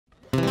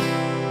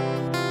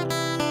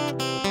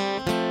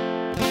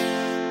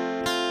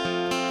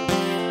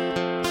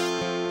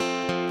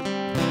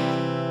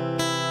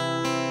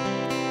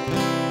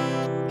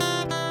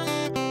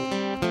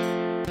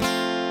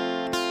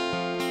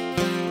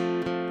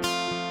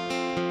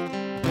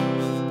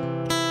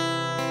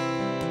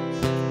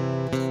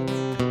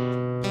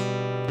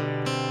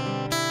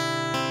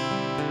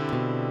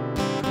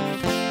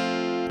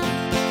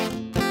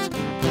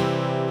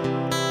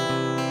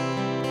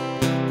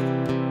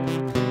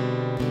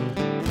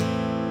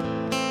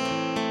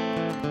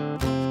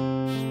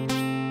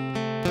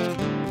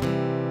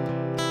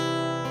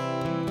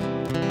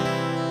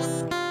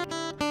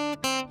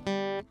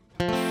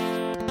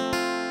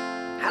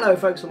Hello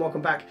folks and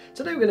welcome back.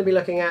 Today we're going to be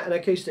looking at an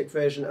acoustic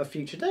version of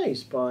Future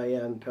Days by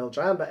Pearl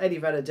Jam, but Eddie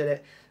Vedder did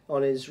it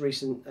on his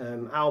recent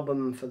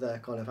album for the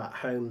kind of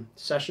at-home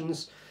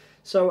sessions.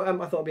 So I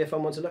thought it'd be a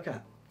fun one to look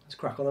at. Let's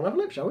crack on and have a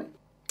look, shall we?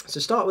 So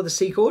start with the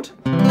C chord.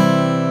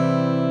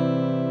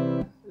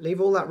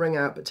 Leave all that ring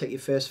out but take your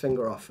first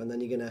finger off, and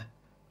then you're going to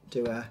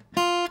do a...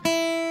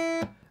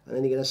 and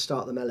then you're going to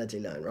start the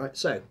melody line, right?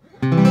 So...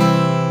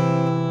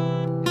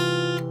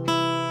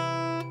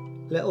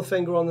 little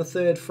finger on the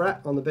 3rd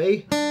fret on the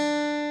B,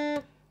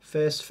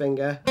 first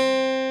finger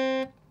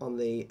on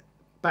the,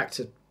 back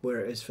to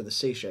where it is for the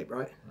C shape,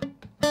 right?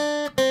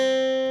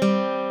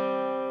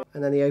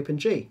 And then the open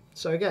G.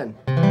 So again.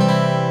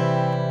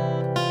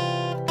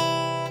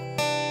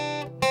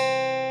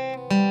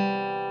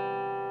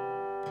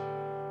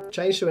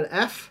 Change to an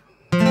F,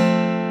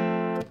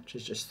 which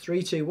is just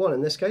 3, 2, 1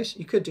 in this case.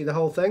 You could do the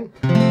whole thing.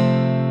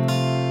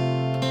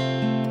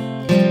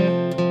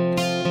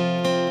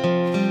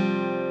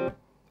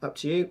 Up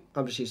to you.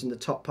 I'm just using the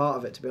top part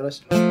of it, to be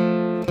honest.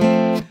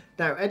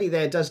 Now Eddie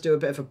there does do a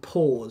bit of a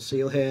pause, so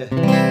you'll hear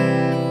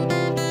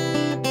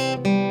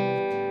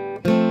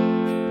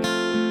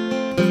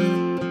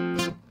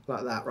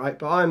like that, right?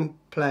 But I'm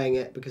playing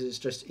it because it's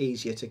just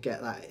easier to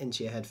get that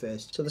into your head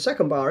first. So the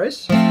second bar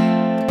is, and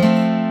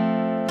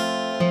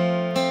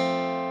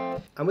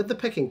with the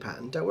picking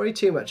pattern, don't worry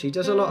too much. He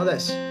does a lot of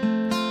this.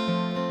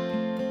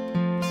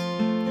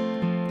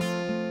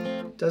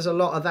 Does a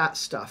lot of that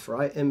stuff,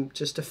 right? And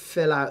just to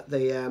fill out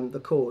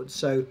the chords.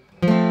 So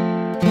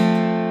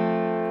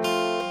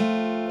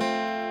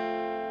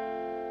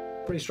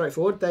pretty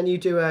straightforward. Then you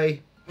do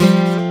a,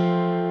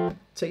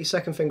 take your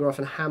second finger off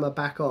and hammer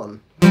back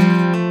on.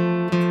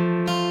 And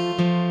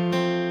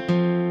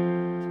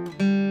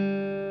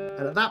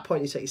at that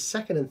point you take your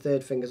second and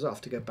third fingers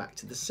off to go back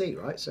to the C,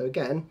 right? So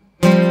again.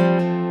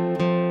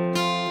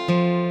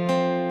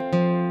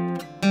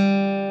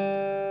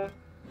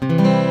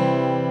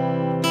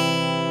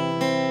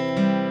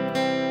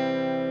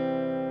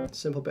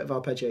 Simple bit of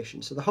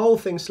arpeggiation. So the whole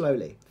thing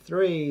slowly.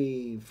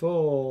 3,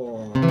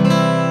 4.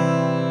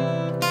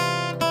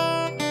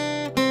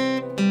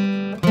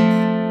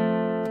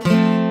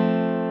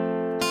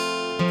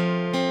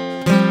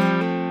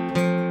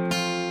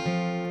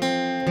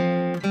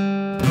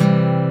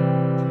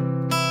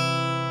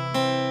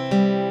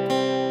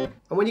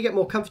 And when you get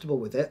more comfortable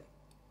with it,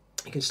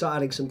 you can start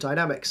adding some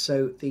dynamics.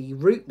 So the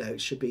root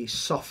notes should be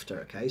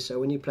softer, okay? So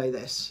when you play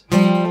this,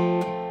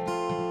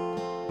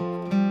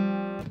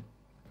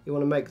 you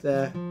want to make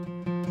the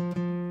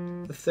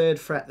 3rd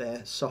fret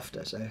there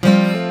softer. So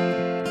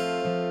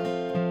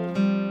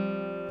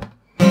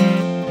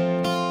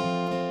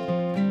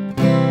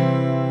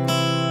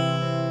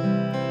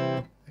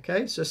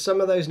okay, so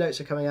some of those notes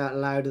are coming out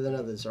louder than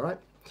others, all right?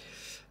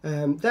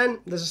 Then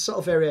there's a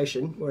subtle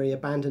variation where he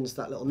abandons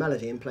that little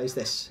melody and plays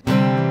this.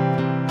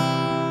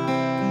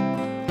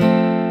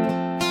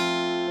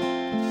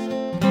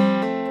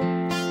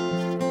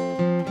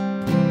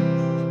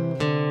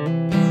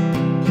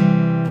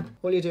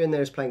 All you're doing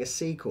there is playing a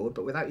C chord,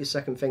 but without your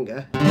second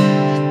finger.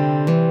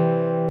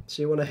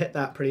 So you want to hit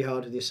that pretty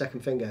hard with your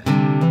second finger.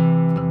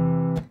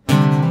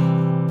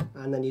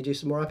 And then you do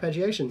some more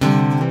arpeggiation.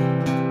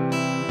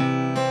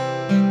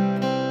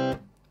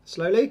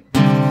 Slowly.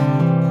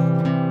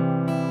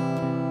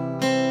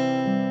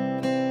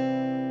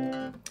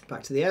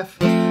 Back to the F.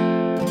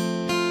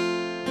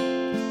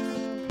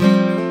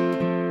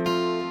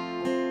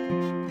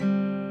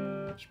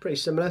 It's pretty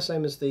similar,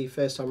 same as the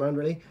first time around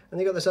really.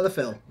 And you got this other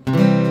fill.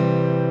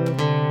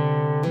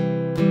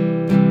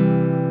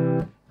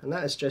 And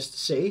that is just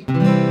C.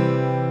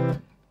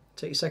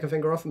 Take your second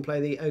finger off and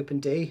play the open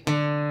D.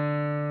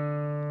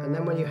 And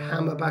then when you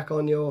hammer back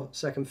on your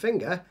second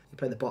finger, you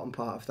play the bottom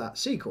part of that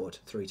C chord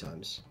 3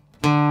 times.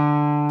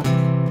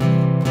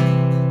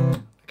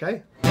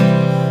 Okay?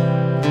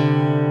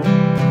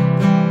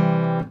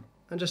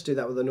 And just do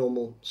that with a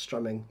normal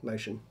strumming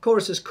motion.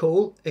 Chorus is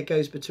cool. It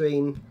goes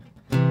between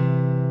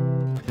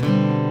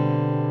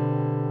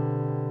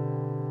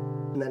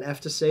and then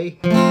F to C.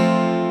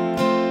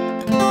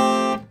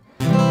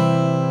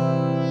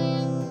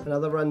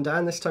 Another run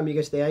down, this time you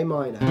go to the A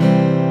minor.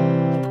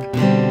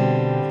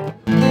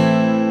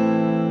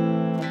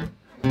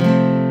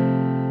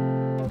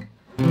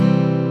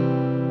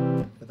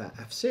 With that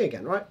F C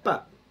again, right?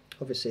 But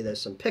obviously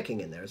there's some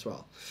picking in there as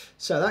well.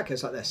 So that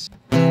goes like this.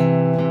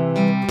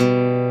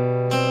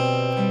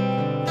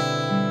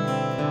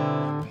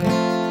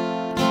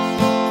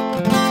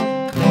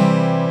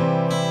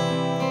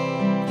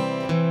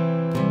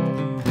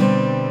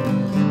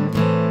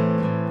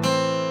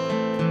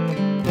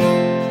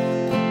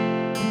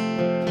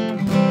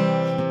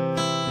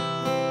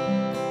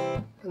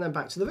 And then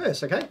back to the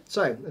verse, okay?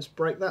 So let's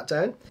break that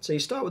down. So you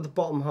start with the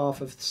bottom half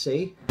of the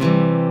C.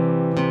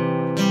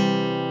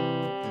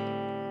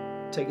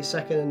 Take your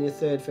second and your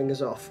third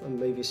fingers off and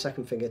move your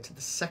second finger to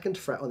the 2nd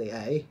fret on the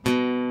A.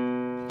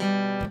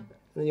 And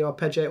then you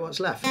arpeggiate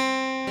what's left.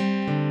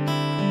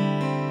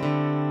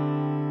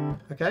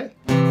 Okay?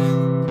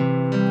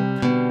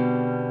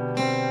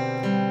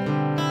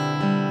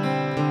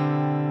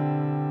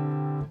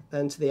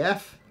 then to the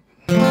F.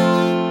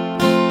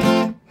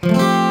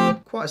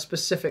 Quite a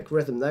specific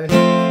rhythm though,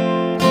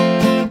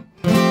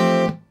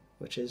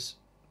 which is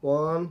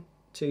 1,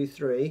 2,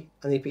 3, and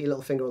then you put your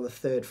little finger on the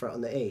 3rd fret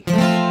on the E.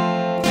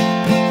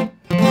 And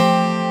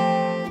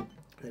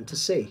then to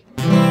C,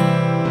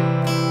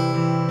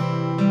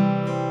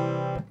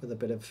 with a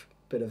bit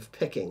of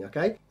picking,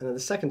 okay? And then the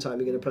second time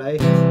you're going to play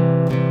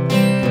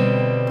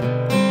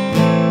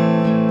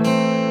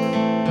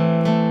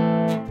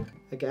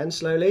again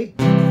slowly.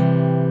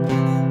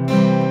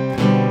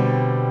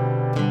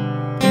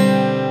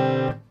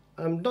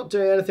 I'm not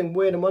doing anything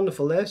weird and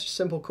wonderful there, it's just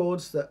simple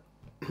chords that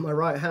my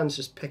right hand's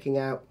just picking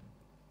out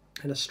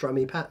in a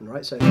strummy pattern,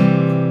 right? So,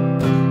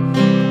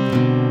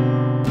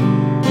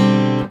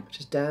 which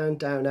is down,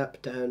 down,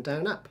 up, down,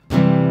 down, up.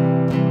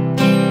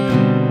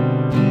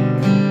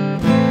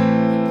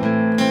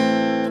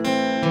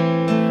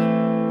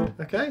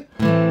 Okay?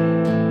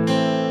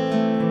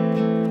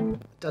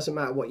 Doesn't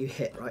matter what you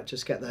hit, right?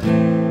 Just get there.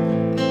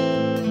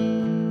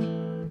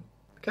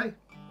 Okay,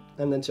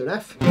 and then to an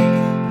F.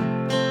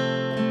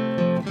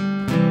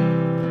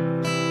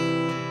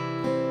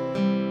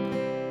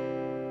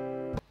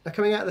 Now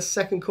coming out of the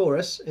second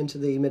chorus into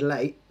the middle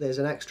 8, there's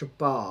an extra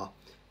bar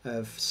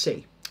of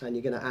C, and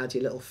you're going to add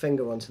your little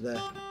finger onto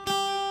the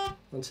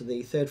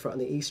 3rd fret on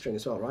the E string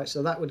as well, right?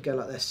 So that would go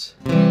like this.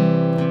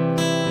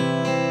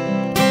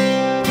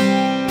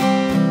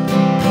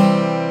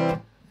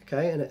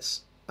 Okay, and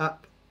it's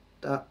up,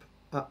 up,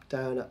 up,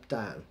 down, up,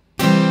 down.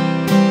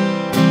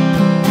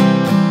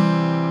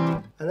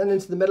 And then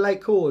into the middle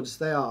 8 chords,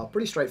 they are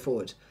pretty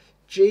straightforward.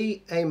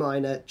 G, A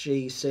minor,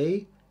 G,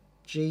 C,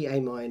 G, A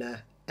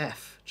minor,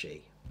 F,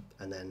 G,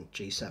 and then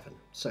G7.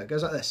 So it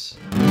goes like this.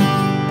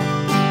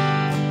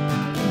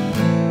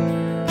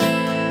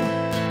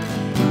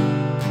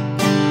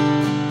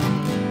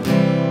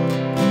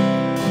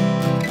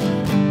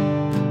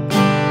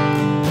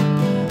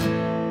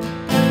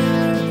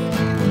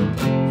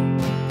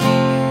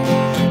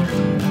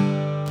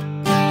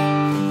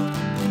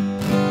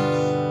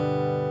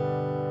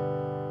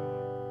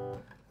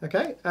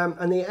 Okay,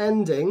 and the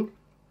ending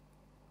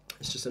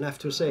is just an F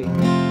to a C.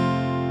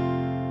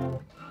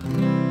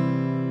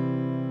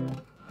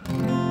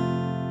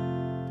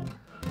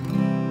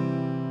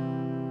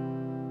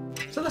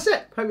 So that's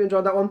it. Hope you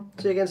enjoyed that one.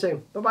 See you again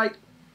soon. Bye bye.